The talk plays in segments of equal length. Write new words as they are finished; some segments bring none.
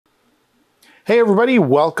Hey everybody,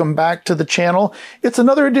 welcome back to the channel. It's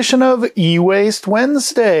another edition of eWaste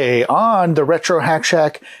Wednesday on the Retro Hack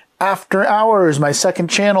Shack After Hours, my second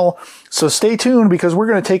channel. So stay tuned because we're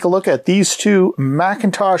going to take a look at these two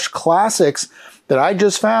Macintosh Classics that I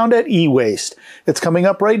just found at eWaste. It's coming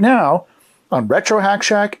up right now on Retro Hack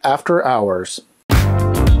Shack After Hours.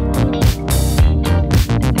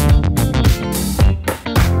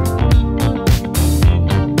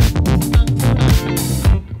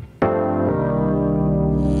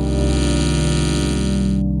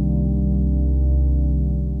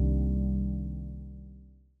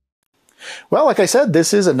 Well, like I said,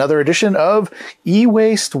 this is another edition of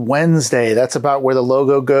eWaste Wednesday. That's about where the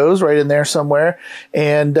logo goes, right in there somewhere.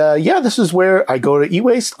 And yeah, this is where I go to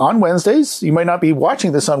eWaste on Wednesdays. You might not be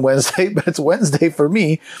watching this on Wednesday, but it's Wednesday for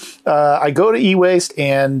me. I go to eWaste,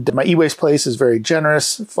 and my eWaste place is very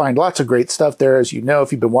generous. Find lots of great stuff there, as you know,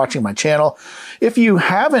 if you've been watching my channel. If you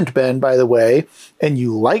haven't been, by the way, and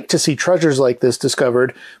you like to see treasures like this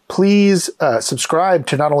discovered, please subscribe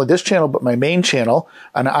to not only this channel, but my main channel.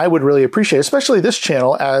 And I would really appreciate it, especially this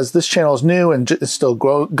channel, as this channel is new and is still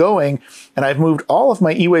going. And I've moved all of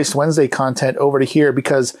my eWaste Wednesday content over to here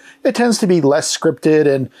because it tends to be less scripted,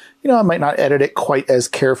 and, you know, I might not edit it quite as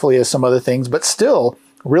carefully as some other things, but still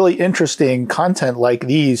really interesting content like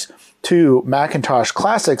these two Macintosh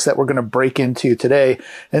Classics that we're going to break into today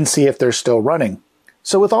and see if they're still running.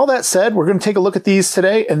 So with all that said, we're going to take a look at these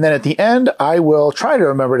today, and then at the end, I will try to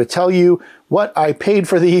remember to tell you what I paid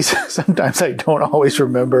for these. Sometimes I don't always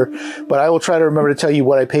remember, but I will try to remember to tell you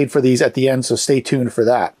what I paid for these at the end, so stay tuned for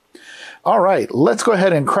that. All right, let's go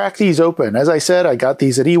ahead and crack these open. As I said, I got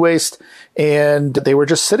these at eWaste, and they were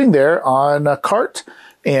just sitting there on a cart,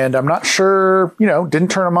 and I'm not sure, you know, didn't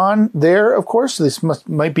turn them on there, of course. This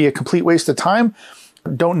might be a complete waste of time.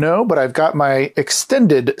 Don't know, but I've got my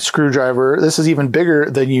extended screwdriver. This is even bigger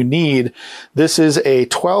than you need. This is a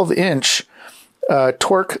 12-inch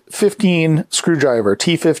Torque 15 screwdriver,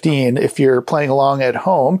 T15, if you're playing along at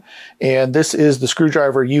home. And this is the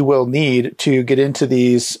screwdriver you will need to get into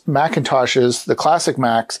these Macintoshes, the Classic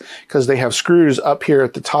Macs, because they have screws up here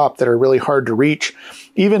at the top that are really hard to reach.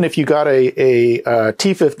 Even if you got a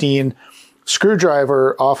T15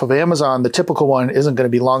 screwdriver off of Amazon, the typical one isn't going to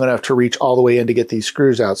be long enough to reach all the way in to get these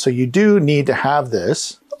screws out. So you do need to have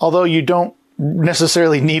this, although you don't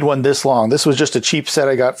necessarily need one this long. This was just a cheap set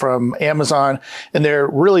I got from Amazon, and they're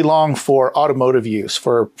really long for automotive use,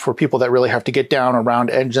 for people that really have to get down around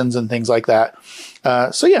engines and things like that.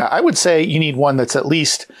 So yeah, I would say you need one that's at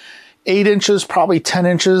least 8 inches, probably 10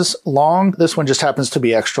 inches long. This one just happens to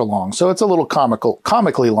be extra long, so it's a little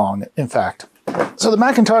comically long, in fact. So the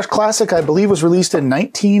Macintosh Classic, I believe, was released in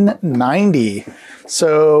 1990.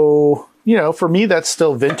 So, you know, for me, that's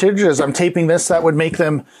still vintage. As I'm taping this, that would make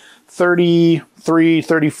them 33,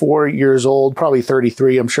 34 years old, probably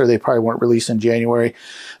 33. I'm sure they probably weren't released in January.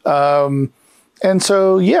 And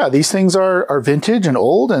so, yeah, these things are vintage and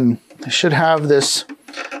old, and they should have this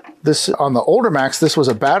on the older Macs. This was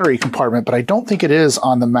a battery compartment, but I don't think it is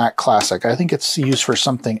on the Mac Classic. I think it's used for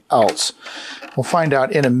something else. We'll find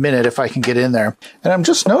out in a minute if I can get in there. And I'm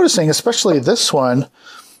just noticing, especially this one's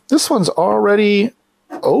already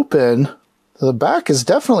open. The back is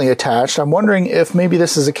definitely attached. I'm wondering if maybe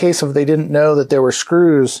this is a case of they didn't know that there were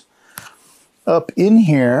screws up in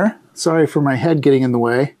here. Sorry for my head getting in the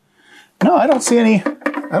way. No, I don't see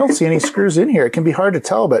any screws in here. It can be hard to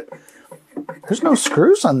tell, but there's no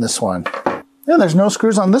screws on this one. Yeah, there's no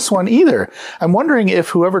screws on this one either. I'm wondering if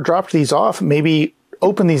whoever dropped these off maybe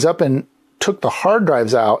opened these up and took the hard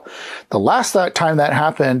drives out. The last time that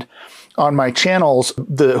happened on my channels,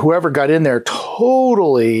 whoever got in there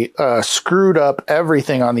totally screwed up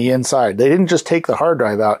everything on the inside. They didn't just take the hard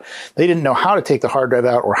drive out. They didn't know how to take the hard drive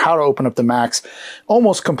out or how to open up the Macs.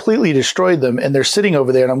 Almost completely destroyed them, and they're sitting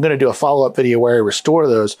over there, and I'm going to do a follow-up video where I restore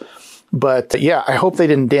those. But yeah, I hope they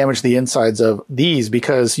didn't damage the insides of these,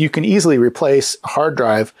 because you can easily replace a hard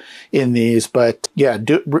drive in these. But yeah,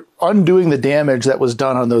 undoing the damage that was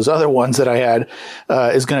done on those other ones that I had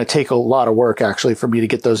is going to take a lot of work, actually, for me to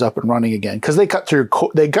get those up and running again. Because they cut through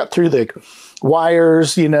the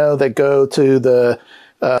wires, you know, that go to the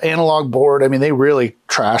analog board. I mean, they really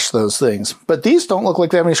trashed those things. But these don't look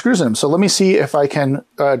like they have any screws in them. So let me see if I can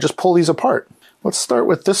just pull these apart. Let's start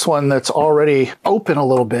with this one that's already open a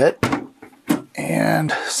little bit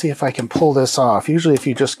and see if I can pull this off. Usually if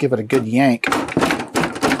you just give it a good yank,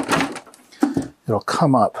 it'll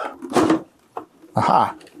come up.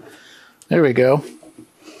 Aha, there we go.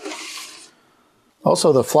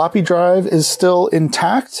 Also, the floppy drive is still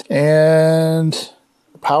intact, and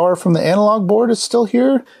the power from the analog board is still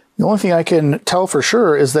here. The only thing I can tell for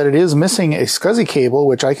sure is that it is missing a SCSI cable,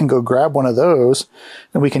 which I can go grab one of those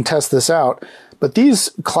and we can test this out. But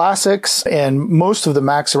these Classics and most of the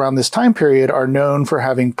Macs around this time period are known for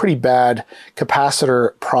having pretty bad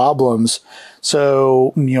capacitor problems.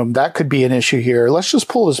 So, that could be an issue here. Let's just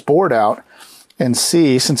pull this board out and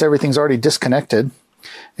see, since everything's already disconnected,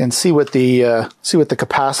 and see what the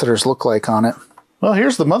capacitors look like on it. Well,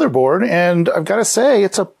 here's the motherboard, and I've got to say,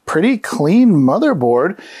 it's a pretty clean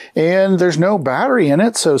motherboard, and there's no battery in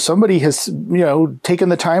it, so somebody has, taken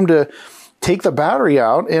the time to take the battery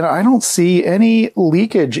out, and I don't see any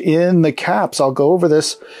leakage in the caps. I'll go over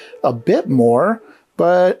this a bit more,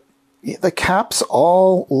 but the caps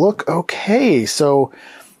all look okay, so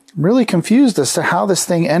I'm really confused as to how this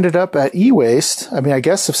thing ended up at eWaste. I mean, I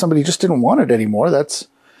guess if somebody just didn't want it anymore, that's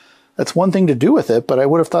one thing to do with it, but I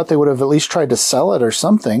would have thought they would have at least tried to sell it or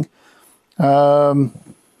something. But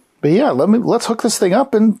yeah, let's hook this thing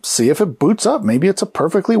up and see if it boots up. Maybe it's a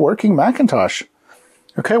perfectly working Macintosh.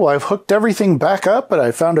 Okay, well, I've hooked everything back up, but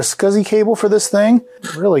I found a SCSI cable for this thing.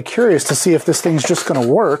 I'm really curious to see if this thing's just going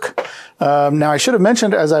to work. Now, I should have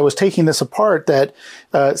mentioned as I was taking this apart that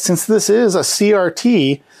since this is a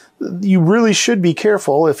CRT, you really should be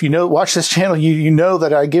careful. If you watch this channel, you know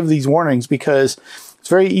that I give these warnings because it's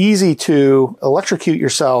very easy to electrocute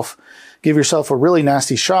yourself, give yourself a really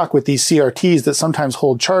nasty shock with these CRTs that sometimes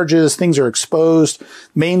hold charges. Things are exposed.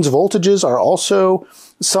 Mains voltages are also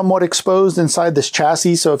somewhat exposed inside this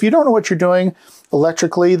chassis. So if you don't know what you're doing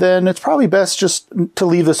electrically, then it's probably best just to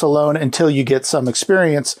leave this alone until you get some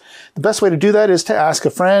experience. The best way to do that is to ask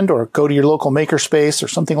a friend or go to your local makerspace or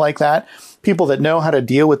something like that, people that know how to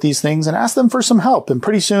deal with these things, and ask them for some help. And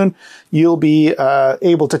pretty soon you'll be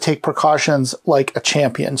able to take precautions like a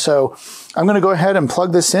champion. So I'm going to go ahead and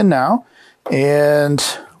plug this in now, and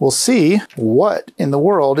we'll see what in the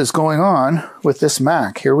world is going on with this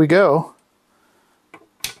Mac. Here we go.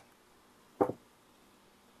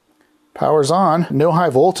 Power's on, no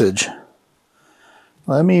high voltage.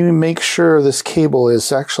 Let me make sure this cable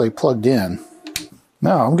is actually plugged in.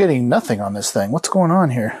 No, I'm getting nothing on this thing. What's going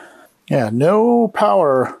on here? Yeah, no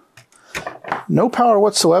power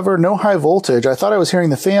whatsoever, no high voltage. I thought I was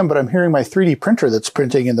hearing the fan, but I'm hearing my 3D printer that's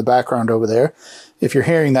printing in the background over there. If you're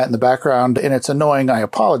hearing that in the background and it's annoying, I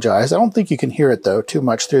apologize. I don't think you can hear it though too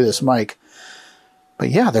much through this mic. But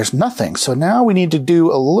yeah, there's nothing. So now we need to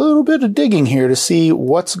do a little bit of digging here to see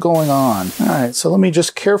what's going on. All right, so let me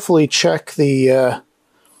just carefully check the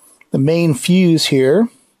main fuse here,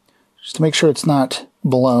 just to make sure it's not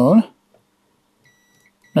blown.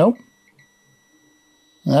 Nope.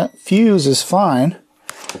 That fuse is fine.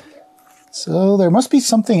 So there must be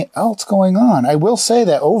something else going on. I will say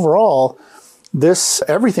that overall,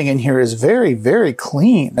 everything in here is very, very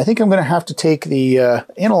clean. I think I'm going to have to take the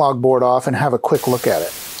analog board off and have a quick look at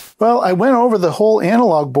it. Well, I went over the whole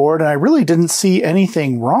analog board and I really didn't see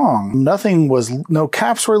anything wrong. No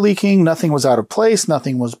caps were leaking, nothing was out of place,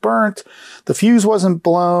 nothing was burnt, the fuse wasn't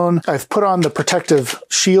blown. I've put on the protective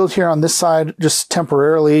shield here on this side just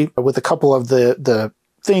temporarily with a couple of the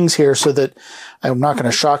things here so that I'm not going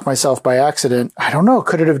to shock myself by accident. I don't know,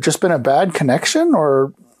 could it have just been a bad connection,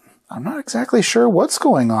 or I'm not exactly sure what's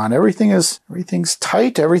going on. Everything's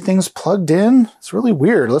tight, everything's plugged in. It's really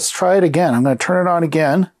weird. Let's try it again. I'm going to turn it on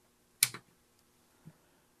again.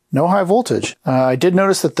 No high voltage. I did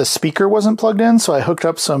notice that the speaker wasn't plugged in, so I hooked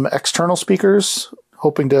up some external speakers,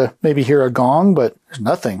 hoping to maybe hear a gong, but there's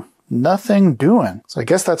nothing. Nothing doing. So I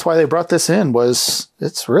guess that's why they brought this in, was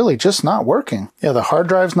it's really just not working. Yeah, the hard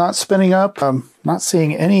drive's not spinning up. I'm not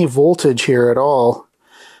seeing any voltage here at all.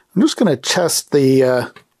 I'm just going to test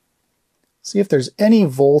the... see if there's any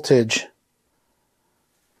voltage.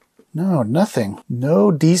 No, nothing. No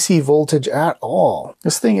DC voltage at all.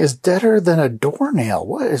 This thing is deader than a doornail.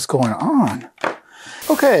 What is going on?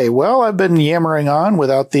 Okay, well, I've been yammering on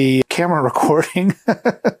without the camera recording.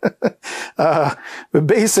 But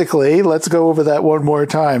basically, let's go over that one more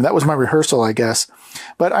time. That was my rehearsal, I guess.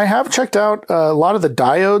 But I have checked out a lot of the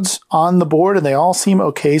diodes on the board, and they all seem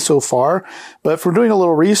okay so far. But from doing a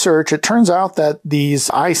little research, it turns out that these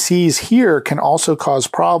ICs here can also cause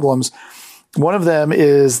problems. One of them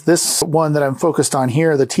is this one that I'm focused on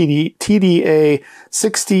here, the TDA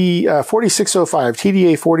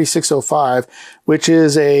 4605, which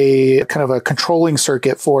is a kind of a controlling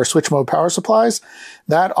circuit for switch mode power supplies.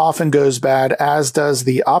 That often goes bad, as does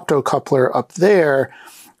the optocoupler up there,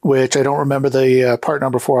 which I don't remember the part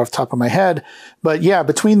number for off the top of my head. But yeah,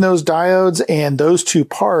 between those diodes and those two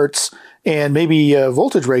parts, and maybe a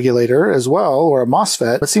voltage regulator as well, or a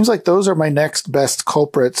MOSFET, it seems like those are my next best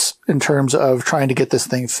culprits in terms of trying to get this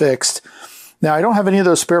thing fixed. Now, I don't have any of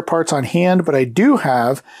those spare parts on hand, but I do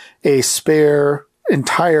have a spare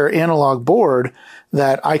entire analog board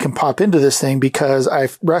that I can pop into this thing because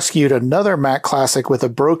I've rescued another Mac Classic with a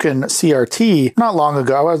broken CRT not long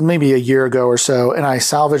ago, maybe a year ago or so, and I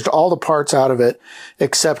salvaged all the parts out of it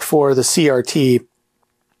except for the CRT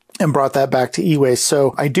and brought that back to eWaste.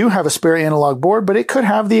 So I do have a spare analog board, but it could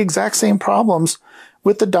have the exact same problems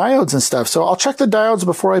with the diodes and stuff. So I'll check the diodes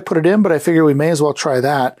before I put it in, but I figure we may as well try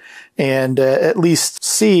that and at least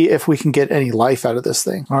see if we can get any life out of this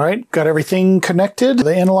thing. All right, got everything connected.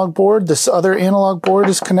 The analog board, this other analog board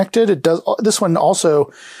is connected. It does. This one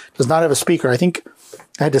also does not have a speaker. I think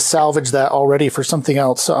I had to salvage that already for something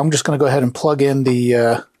else. So I'm just going to go ahead and plug in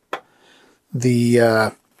the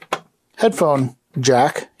headphone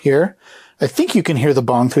jack here. I think you can hear the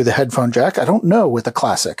bong through the headphone jack. I don't know with the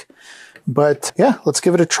Classic. But yeah, let's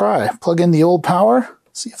give it a try. Plug in the old power,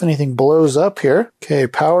 see if anything blows up here. Okay,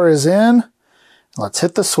 power is in. Let's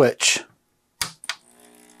hit the switch.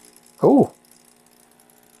 Oh.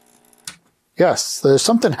 Yes, there's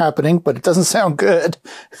something happening, but it doesn't sound good.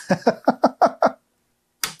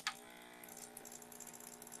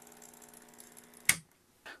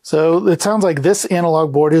 So it sounds like this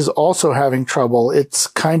analog board is also having trouble. It's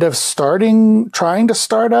kind of trying to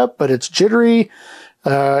start up, but it's jittery.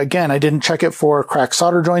 Again, I didn't check it for cracked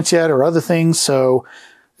solder joints yet or other things, so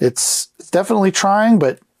it's definitely trying,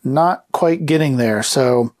 but not quite getting there.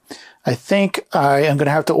 So I think I am going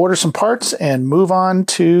to have to order some parts and move on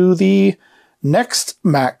to the next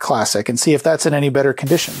Mac Classic and see if that's in any better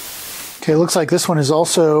condition. Okay, looks like this one is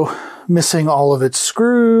also missing all of its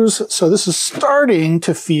screws, so this is starting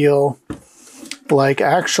to feel like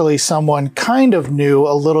actually someone kind of knew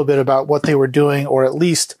a little bit about what they were doing, or at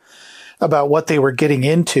least about what they were getting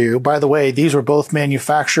into. By the way, these were both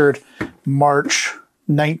manufactured March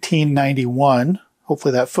 1991.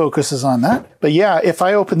 Hopefully that focuses on that. But yeah, if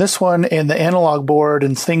I open this one and the analog board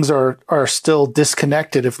and things are still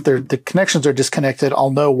disconnected, if the connections are disconnected,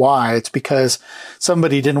 I'll know why. It's because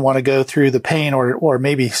somebody didn't want to go through the pain or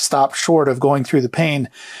maybe stopped short of going through the pain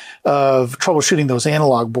of troubleshooting those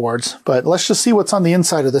analog boards. But let's just see what's on the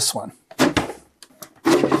inside of this one.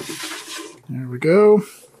 There we go.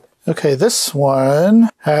 Okay, this one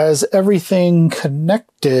has everything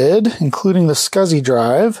connected, including the SCSI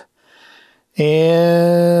drive.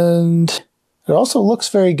 And it also looks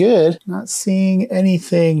very good. Not seeing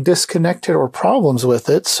anything disconnected or problems with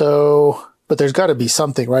it. So, but there's got to be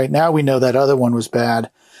something, right? Now we know that other one was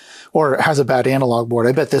bad or has a bad analog board.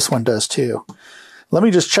 I bet this one does too. Let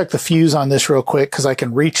me just check the fuse on this real quick because I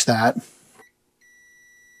can reach that.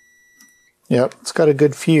 Yep, it's got a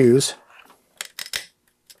good fuse.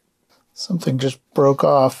 Something just broke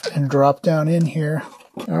off and dropped down in here.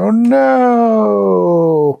 Oh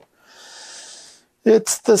no!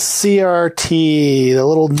 It's the CRT. The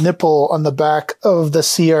little nipple on the back of the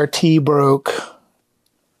CRT broke.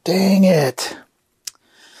 Dang it.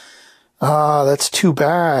 Ah, that's too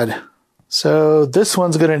bad. So this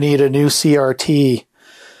one's going to need a new CRT.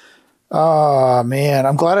 Ah, man.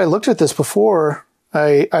 I'm glad I looked at this before.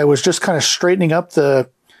 I was just kind of straightening up the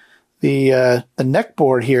neck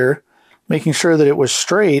board here, making sure that it was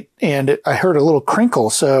straight, and I heard a little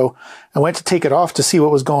crinkle. So I went to take it off to see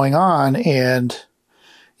what was going on, and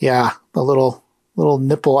yeah, the little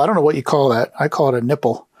nipple, I don't know what you call that. I call it a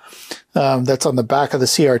nipple. That's on the back of the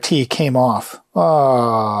CRT came off.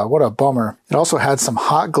 Ah, what a bummer. It also had some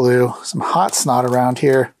hot glue, some hot snot around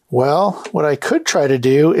here. Well, what I could try to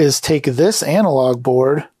do is take this analog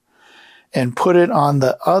board and put it on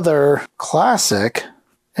the other Classic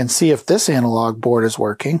and see if this analog board is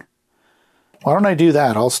working. Why don't I do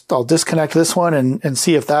that? I'll disconnect this one and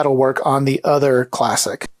see if that'll work on the other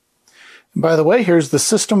Classic. And by the way, here's the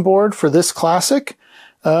system board for this Classic.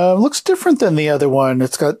 Looks different than the other one.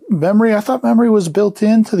 It's got memory. I thought memory was built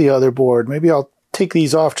into the other board. Maybe I'll take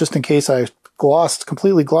these off just in case I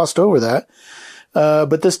completely glossed over that.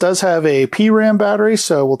 But this does have a PRAM battery,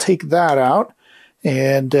 so we'll take that out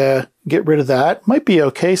and get rid of that. Might be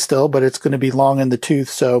okay still, but it's going to be long in the tooth,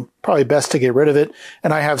 so probably best to get rid of it.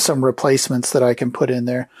 And I have some replacements that I can put in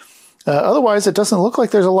there. Otherwise, it doesn't look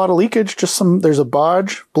like there's a lot of leakage. There's a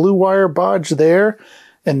bodge, blue wire bodge there.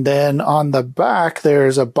 And then on the back,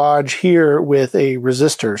 there's a bodge here with a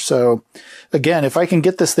resistor. So again, if I can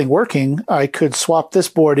get this thing working, I could swap this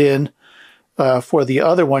board in for the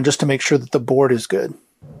other one just to make sure that the board is good.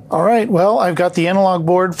 All right, well, I've got the analog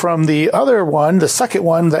board from the other one, the second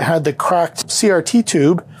one that had the cracked CRT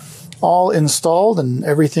tube, all installed, and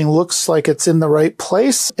everything looks like it's in the right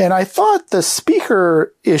place. And I thought the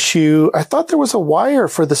speaker issue, I thought there was a wire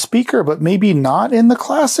for the speaker, but maybe not in the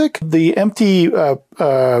Classic. The empty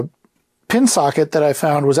pin socket that I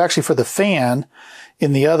found was actually for the fan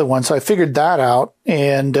in the other one. So I figured that out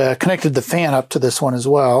and connected the fan up to this one as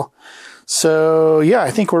well. So yeah, I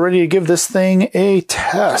think we're ready to give this thing a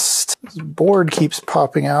test. This board keeps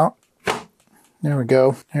popping out. There we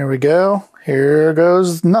go. Here we go. Here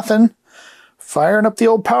goes nothing. Firing up the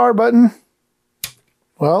old power button.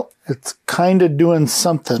 Well, it's kind of doing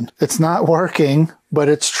something. It's not working, but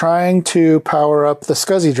it's trying to power up the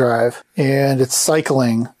SCSI drive, and it's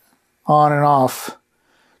cycling on and off,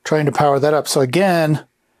 trying to power that up. So again,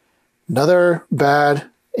 another bad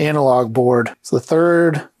analog board. It's the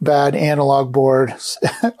third bad analog board.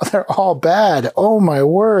 They're all bad. Oh my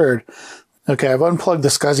word. Okay, I've unplugged the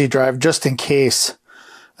SCSI drive just in case.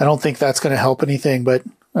 I don't think that's going to help anything, but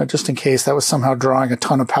just in case that was somehow drawing a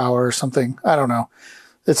ton of power or something. I don't know.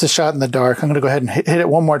 It's a shot in the dark. I'm going to go ahead and hit it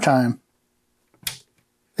one more time.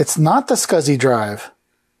 It's not the SCSI drive.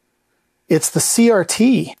 It's the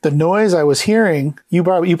CRT. The noise I was hearing, you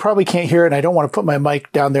probably can't hear it, and I don't want to put my mic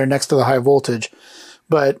down there next to the high voltage,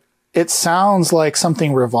 but it sounds like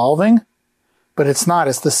something revolving, but it's not.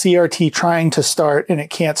 It's the CRT trying to start, and it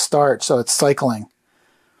can't start, so it's cycling.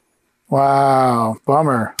 Wow,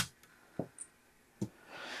 bummer.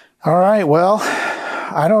 All right, well,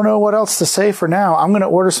 I don't know what else to say for now. I'm going to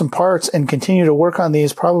order some parts and continue to work on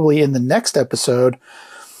these probably in the next episode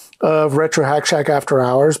of Retro Hack Shack After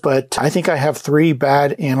Hours, but I think I have 3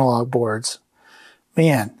 bad analog boards.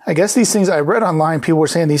 Man, I guess these things, I read online, people were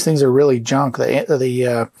saying these things are really junk,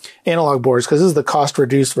 the analog boards, because this is the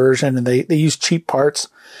cost-reduced version, and they use cheap parts,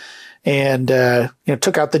 and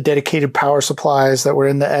took out the dedicated power supplies that were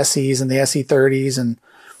in the SEs and the SE30s, and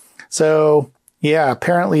so, yeah,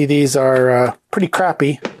 apparently these are pretty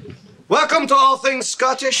crappy. Welcome to All Things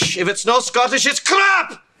Scottish. If it's no Scottish, it's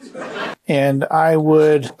crap! And I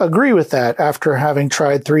would agree with that after having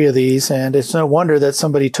tried 3 of these, and it's no wonder that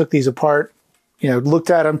somebody took these apart, looked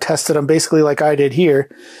at them, tested them, basically like I did here,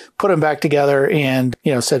 put them back together, and,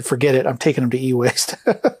 said, forget it, I'm taking them to e-waste.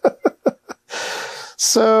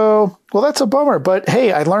 So, well, that's a bummer, but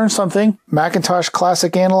hey, I learned something. Macintosh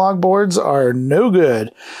Classic analog boards are no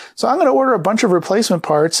good. So I'm going to order a bunch of replacement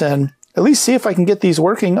parts and at least see if I can get these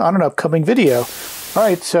working on an upcoming video. All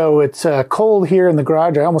right, so it's cold here in the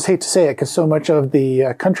garage. I almost hate to say it because so much of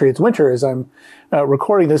the country, it's winter as I'm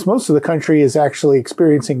recording this. Most of the country is actually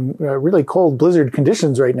experiencing really cold blizzard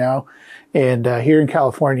conditions right now. And here in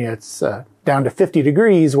California, it's down to 50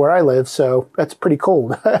 degrees where I live, so that's pretty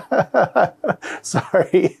cold.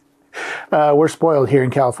 Sorry. We're spoiled here in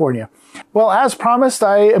California. Well, as promised,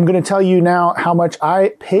 I am going to tell you now how much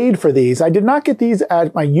I paid for these. I did not get these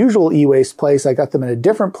at my usual e-waste place. I got them in a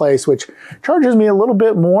different place, which charges me a little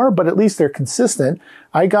bit more, but at least they're consistent.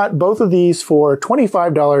 I got both of these for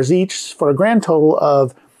 $25 each for a grand total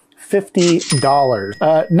of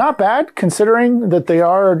 $50. Not bad considering that they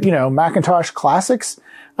are, Macintosh Classics.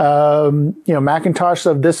 Macintosh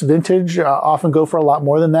of this vintage often go for a lot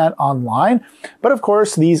more than that online. But of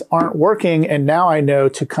course, these aren't working, and now I know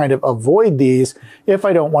to kind of avoid these if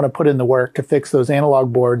I don't want to put in the work to fix those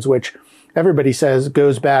analog boards, which everybody says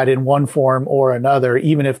goes bad in one form or another,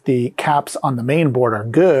 even if the caps on the main board are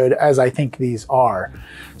good, as I think these are.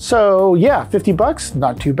 So yeah, 50 bucks,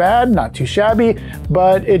 not too bad, not too shabby,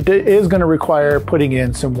 but it is going to require putting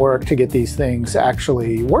in some work to get these things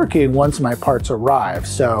actually working once my parts arrive.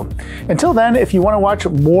 So until then, if you want to watch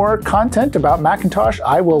more content about Macintosh,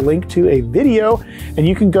 I will link to a video and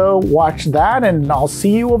you can go watch that, and I'll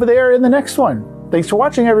see you over there in the next one. Thanks for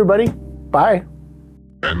watching, everybody. Bye.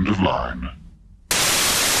 End of line.